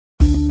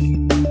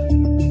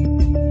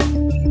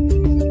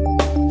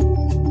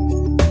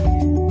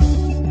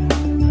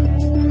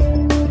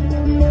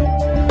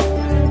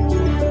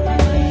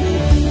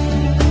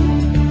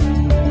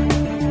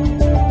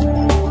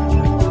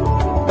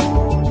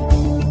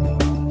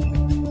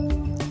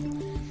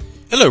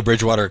Hello,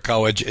 Bridgewater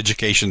College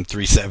Education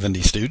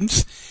 370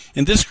 students.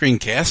 In this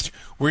screencast,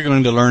 we're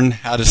going to learn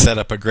how to set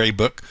up a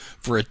gradebook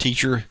for a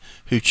teacher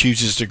who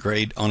chooses to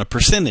grade on a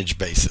percentage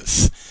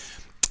basis.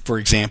 For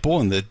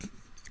example, in the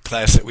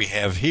class that we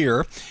have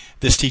here,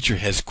 this teacher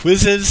has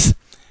quizzes,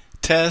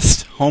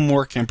 tests,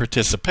 homework, and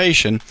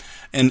participation,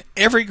 and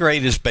every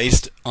grade is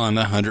based on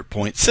a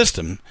 100-point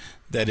system.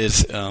 That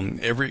is,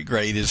 every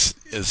grade is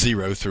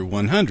 0 through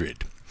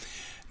 100.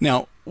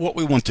 Now, what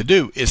we want to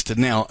do is to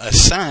now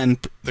assign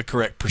the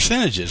correct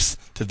percentages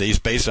to these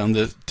based on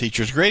the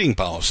teacher's grading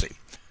policy.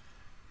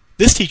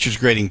 This teacher's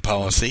grading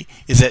policy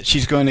is that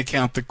she's going to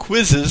count the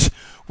quizzes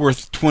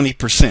worth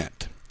 20%.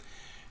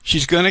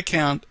 She's going to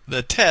count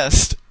the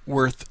test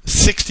worth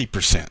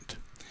 60%.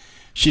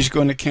 She's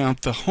going to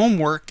count the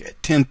homework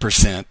at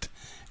 10%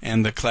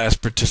 and the class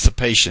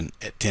participation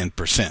at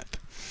 10%.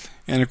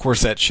 And of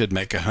course that should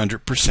make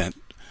 100%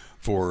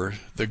 for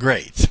the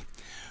grades.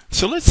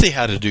 So let's see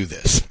how to do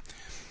this.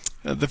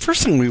 The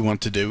first thing we want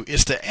to do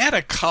is to add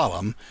a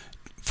column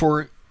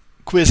for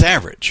quiz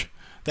average.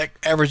 That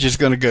average is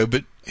going to go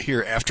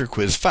here after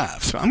quiz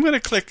 5. So I'm going to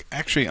click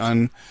actually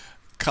on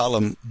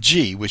column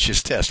G, which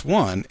is test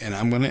 1, and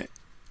I'm going to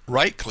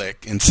right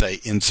click and say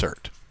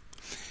insert.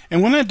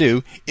 And when I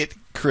do, it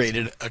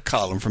created a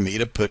column for me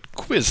to put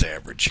quiz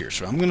average here.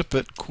 So I'm going to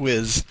put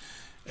quiz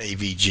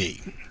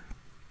AVG.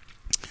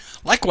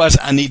 Likewise,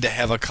 I need to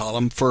have a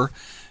column for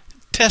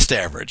test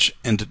average,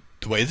 and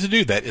the way to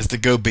do that is to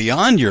go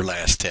beyond your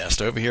last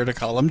test over here to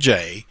column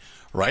J,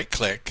 right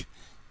click,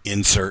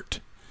 insert,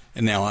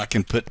 and now I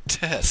can put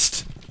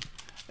test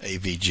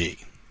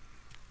AVG.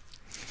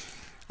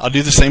 I'll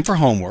do the same for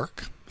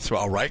homework. So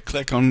I'll right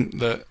click on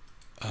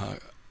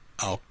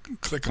I'll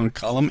click on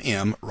column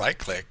M, right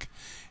click,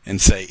 and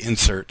say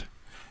insert,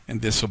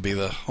 and this will be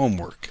the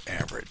homework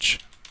average.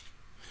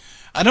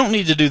 I don't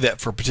need to do that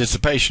for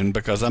participation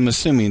because I'm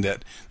assuming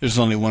that there's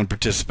only one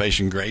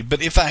participation grade,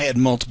 but if I had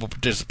multiple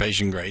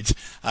participation grades,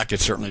 I could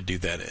certainly do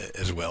that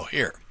as well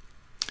here.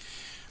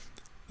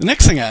 The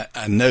next thing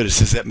I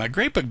notice is that my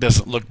gradebook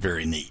doesn't look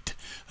very neat.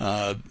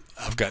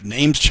 I've got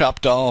names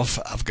chopped off,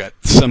 I've got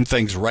some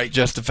things right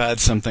justified,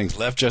 some things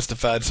left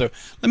justified, so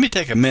let me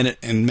take a minute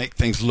and make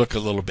things look a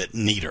little bit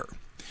neater.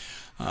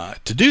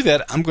 To do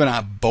that, I'm going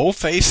to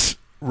boldface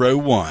row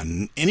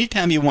 1.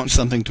 Anytime you want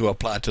something to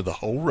apply to the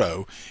whole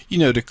row, you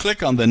know to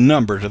click on the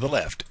number to the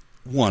left,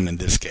 1 in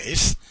this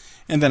case,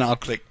 and then I'll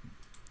click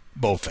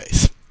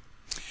boldface.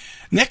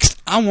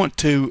 Next, I want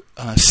to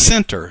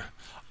center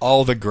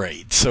all the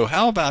grades. So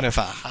how about if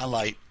I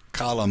highlight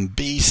column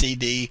B, C,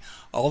 D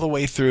all the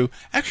way through?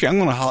 Actually,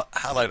 I'm going to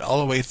highlight all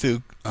the way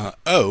through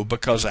O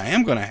because I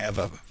am going to have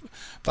a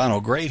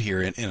final grade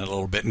here in a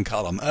little bit in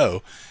column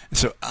O.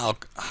 So I'll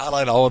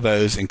highlight all of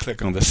those and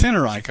click on the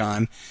center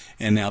icon,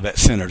 and now that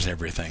centers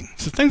everything.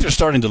 So things are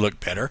starting to look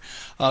better.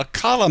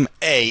 Column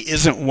A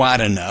isn't wide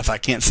enough. I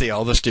can't see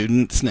all the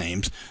students'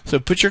 names. So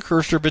put your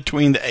cursor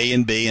between the A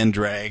and B and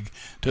drag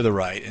to the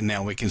right, and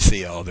now we can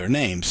see all their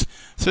names.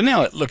 So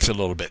now it looks a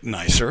little bit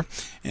nicer,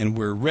 and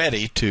we're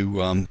ready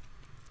to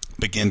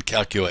begin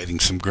calculating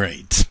some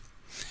grades.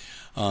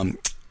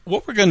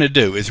 What we're going to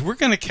do is we're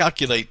going to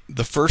calculate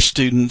the first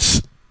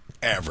student's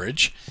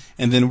average,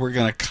 and then we're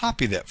going to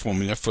copy that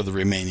formula for the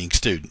remaining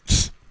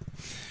students.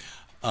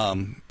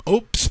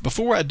 Oops,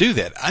 before I do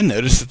that, I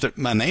noticed that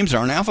my names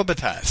aren't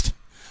alphabetized.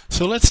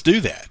 So let's do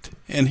that.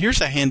 And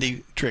here's a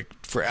handy trick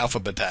for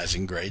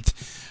alphabetizing grades.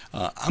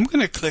 I'm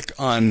going to click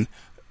on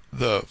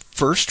the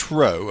first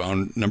row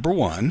on number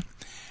 1,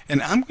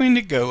 and I'm going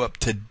to go up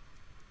to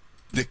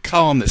the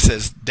column that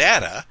says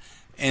data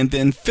and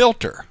then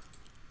filter.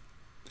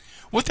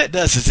 What that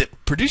does is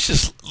it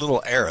produces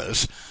little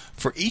arrows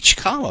for each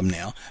column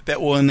now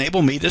that will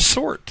enable me to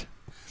sort.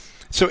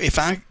 So if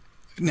I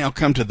now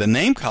come to the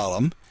name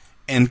column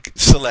and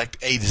select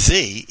A to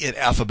Z, it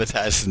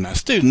alphabetizes my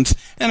students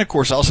and of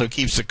course also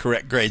keeps the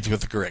correct grades with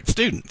the correct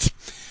students.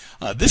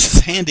 This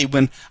is handy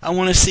when I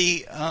want to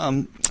see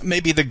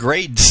maybe the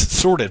grades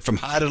sorted from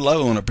high to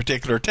low on a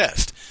particular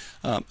test.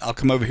 I'll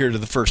come over here to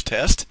the first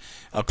test.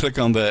 I'll click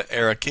on the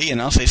arrow key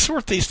and I'll say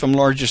sort these from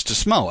largest to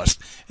smallest,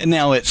 and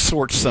now it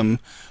sorts them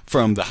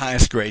from the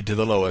highest grade to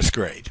the lowest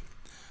grade.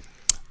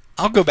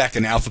 I'll go back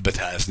and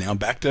alphabetize now,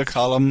 back to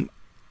column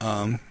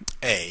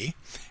A,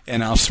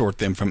 and I'll sort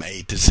them from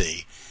A to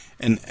Z.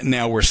 And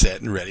now we're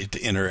set and ready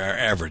to enter our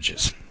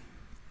averages.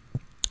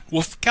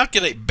 We'll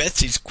calculate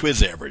Betsy's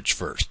quiz average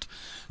first.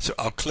 So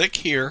I'll click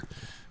here,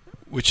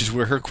 which is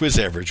where her quiz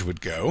average would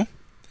go,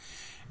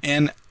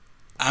 and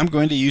I'm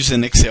going to use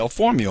an Excel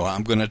formula.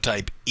 I'm going to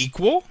type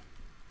equal,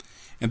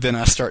 and then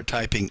I start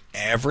typing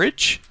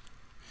average,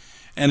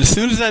 and as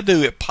soon as I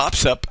do, it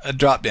pops up a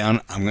drop down.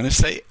 I'm going to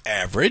say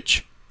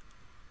average.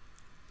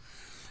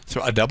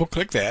 So I double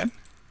click that.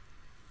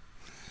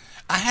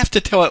 I have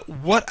to tell it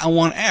what I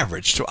want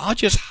average, so I'll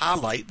just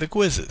highlight the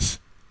quizzes.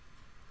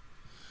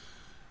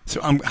 So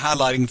I'm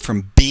highlighting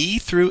from B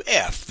through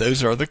F.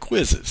 Those are the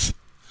quizzes.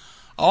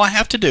 All I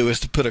have to do is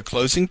to put a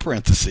closing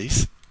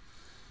parenthesis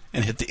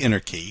and hit the enter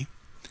key,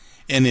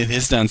 and it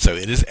has done so.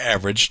 It has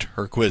averaged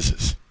her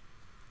quizzes.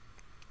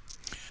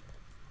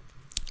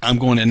 I'm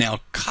going to now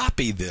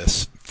copy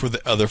this for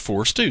the other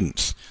 4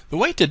 students. The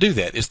way to do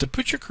that is to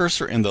put your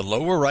cursor in the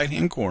lower right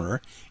hand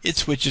corner. It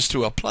switches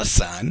to a plus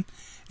sign,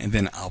 and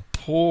then I'll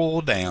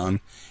pull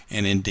down,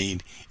 and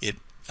indeed it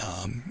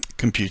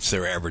computes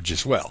their average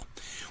as well.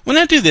 When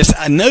I do this,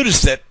 I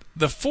notice that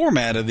the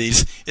format of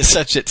these is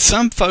such that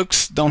some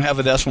folks don't have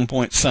a decimal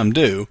point, some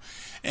do,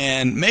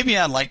 and maybe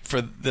I'd like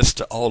for this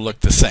to all look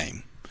the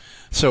same.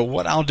 So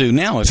what I'll do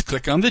now is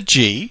click on the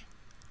G,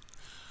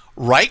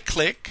 right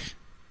click,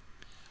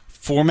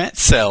 format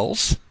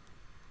cells,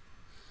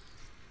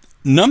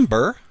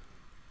 number,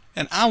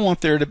 and I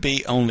want there to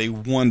be only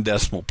 1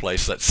 decimal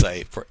place, let's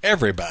say, for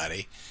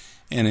everybody,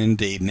 and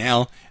indeed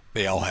now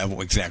they all have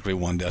exactly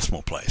 1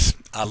 decimal place.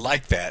 I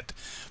like that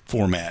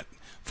format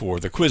for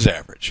the quiz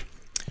average.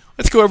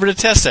 Let's go over to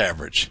test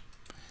average,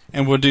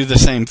 and we'll do the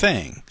same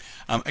thing.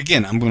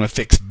 Again, I'm going to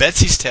fix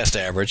Betsy's test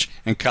average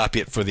and copy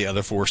it for the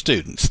other 4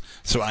 students.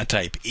 So I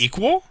type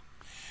equal,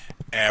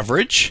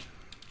 average.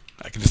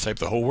 I can just type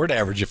the whole word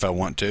average if I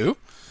want to.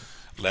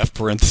 Left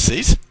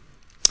parentheses.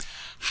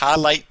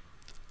 Highlight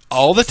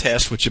all the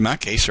tests, which in my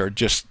case are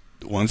just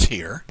the ones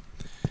here.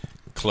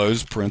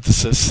 Close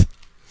parenthesis.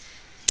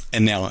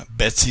 And now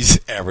Betsy's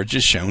average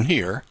is shown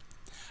here.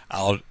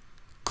 I'll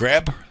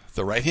grab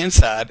the right hand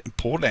side and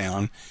pull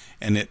down,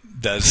 and it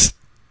does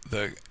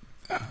the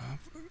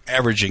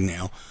averaging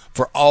now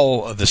for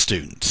all of the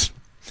students.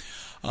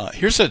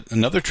 Here's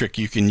another trick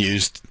you can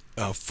use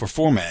for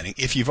formatting.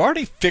 If you've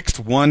already fixed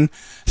one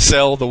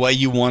cell the way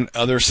you want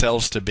other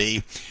cells to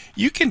be,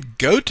 you can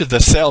go to the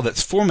cell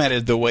that's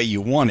formatted the way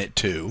you want it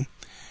to,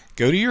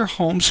 go to your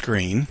home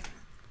screen,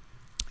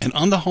 and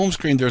on the home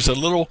screen there's a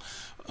little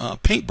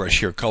paintbrush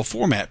here called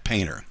Format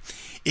Painter.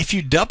 If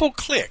you double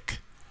click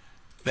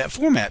that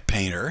Format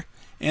Painter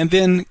and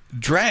then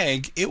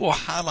drag, it will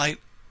highlight,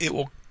 it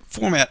will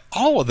format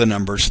all of the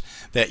numbers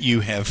that you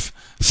have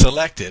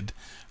selected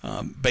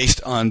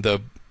based on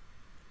the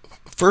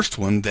first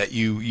one that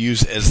you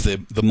use as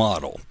the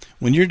model.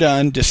 When you're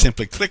done, just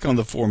simply click on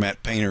the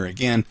Format Painter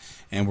again,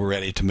 and we're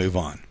ready to move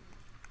on.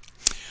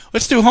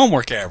 Let's do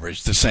homework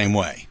average the same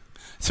way.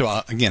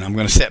 So again, I'm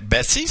going to set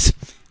Betsy's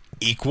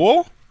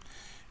equal,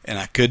 and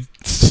I could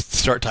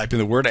start typing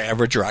the word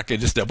average, or I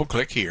could just double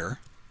click here.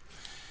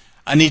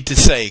 I need to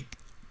say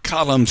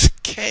columns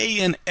K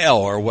and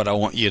L are what I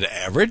want you to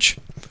average.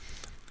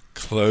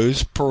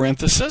 Close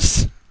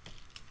parenthesis.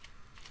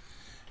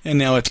 And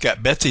now it's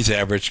got Betsy's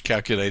average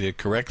calculated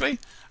correctly.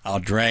 I'll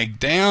drag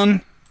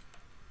down.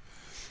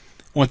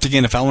 Once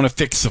again, if I want to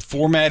fix the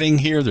formatting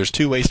here, there's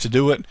 2 ways to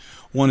do it.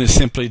 One is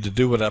simply to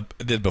do what I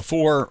did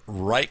before.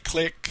 Right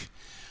click,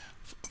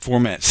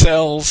 format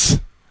cells,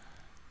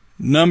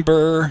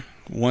 number,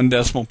 1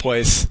 decimal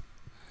place.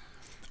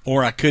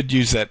 Or I could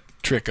use that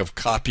trick of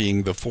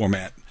copying the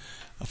format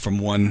from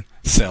one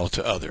cell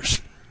to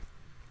others.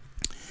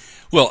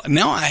 Well,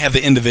 now I have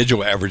the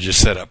individual averages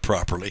set up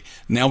properly.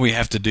 Now we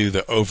have to do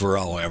the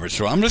overall average.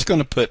 So I'm just going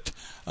to put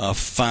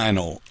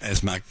final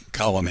as my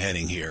column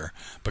heading here,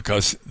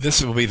 because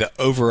this will be the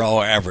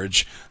overall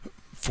average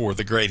for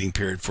the grading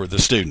period for the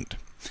student.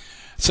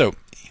 So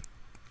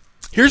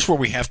here's where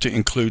we have to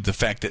include the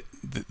fact that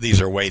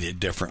these are weighted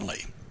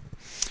differently.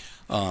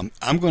 I'm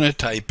going to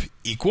type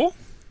equal.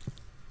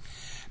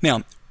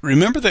 Now,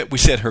 remember that we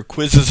said her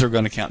quizzes are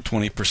going to count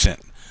 20%.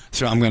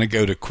 So I'm going to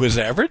go to quiz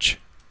average,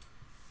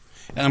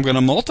 and I'm going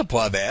to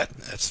multiply that,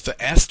 that's the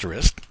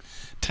asterisk,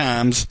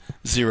 times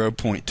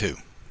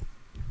 0.2.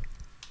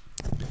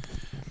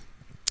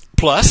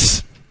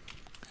 Plus,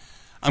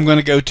 I'm going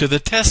to go to the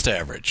test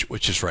average,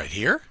 which is right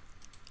here,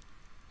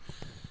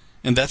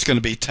 and that's going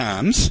to be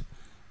times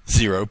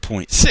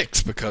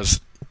 0.6 because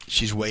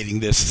she's weighting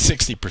this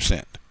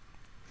 60%.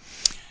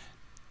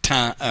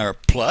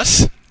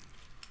 Plus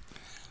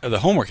the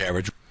homework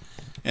average,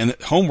 and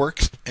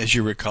homework, as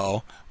you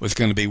recall, was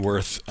going to be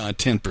worth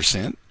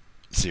 10%.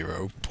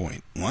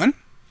 0.1,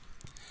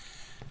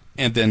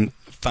 and then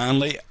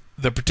finally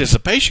the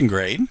participation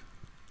grade,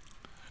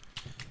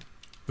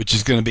 which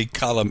is going to be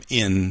column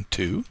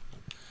N2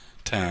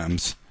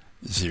 times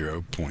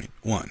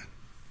 0.1.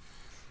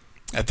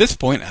 At this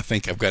point, I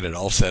think I've got it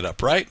all set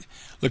up right.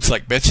 Looks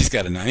like Betsy's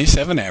got a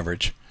 97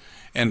 average,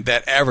 and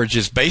that average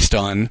is based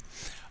on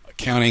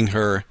counting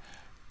her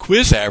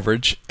quiz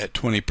average at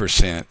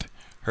 20%,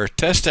 her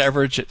test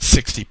average at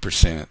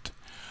 60%,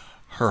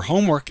 her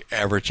homework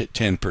average at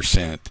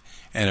 10%,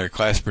 and her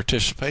class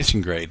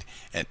participation grade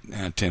at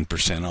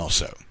 10%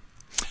 also.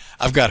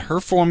 I've got her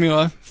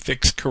formula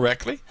fixed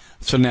correctly,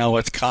 so now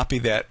let's copy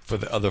that for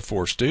the other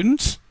 4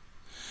 students.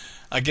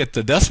 I get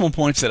the decimal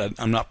points that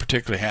I'm not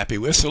particularly happy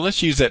with, so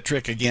let's use that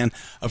trick again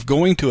of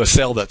going to a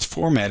cell that's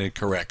formatted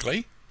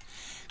correctly.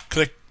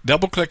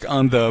 Double click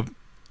on the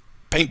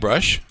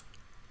paintbrush,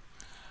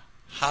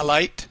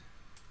 highlight,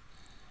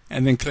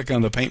 and then click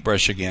on the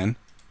paintbrush again.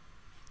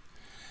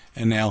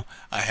 And now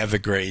I have the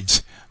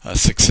grades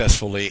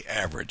successfully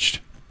averaged.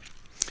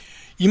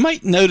 You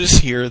might notice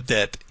here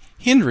that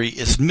Henry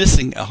is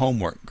missing a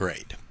homework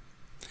grade.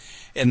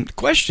 And the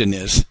question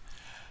is,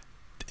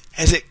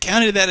 has it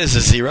counted that as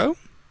a 0?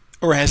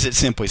 or has it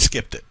simply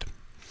skipped it?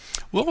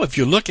 Well, if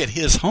you look at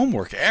his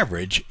homework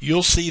average,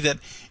 you'll see that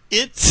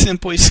it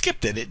simply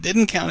skipped it. It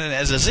didn't count it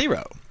as a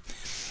 0.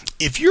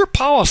 If your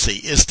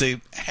policy is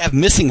to have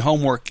missing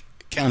homework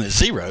count as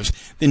zeros,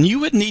 then you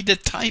would need to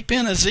type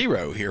in a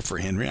 0 here for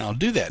Henry. I'll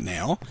do that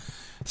now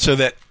so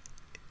that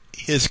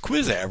his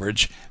quiz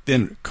average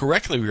then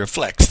correctly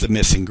reflects the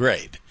missing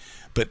grade.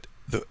 But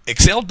the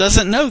Excel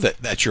doesn't know that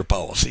that's your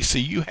policy, so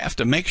you have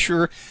to make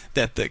sure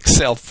that the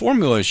Excel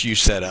formulas you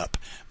set up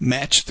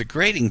match the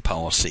grading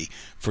policy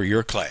for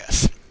your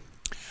class.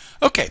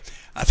 Okay,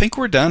 I think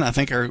we're done. I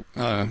think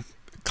our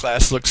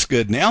class looks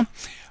good now.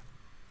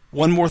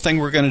 One more thing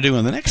we're going to do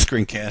in the next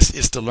screencast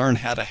is to learn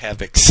how to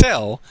have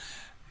Excel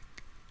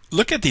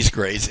look at these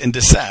grades and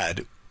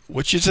decide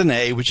which is an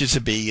A, which is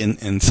a B,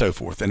 and so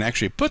forth, and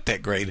actually put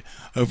that grade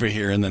over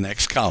here in the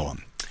next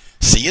column.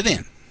 See you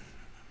then.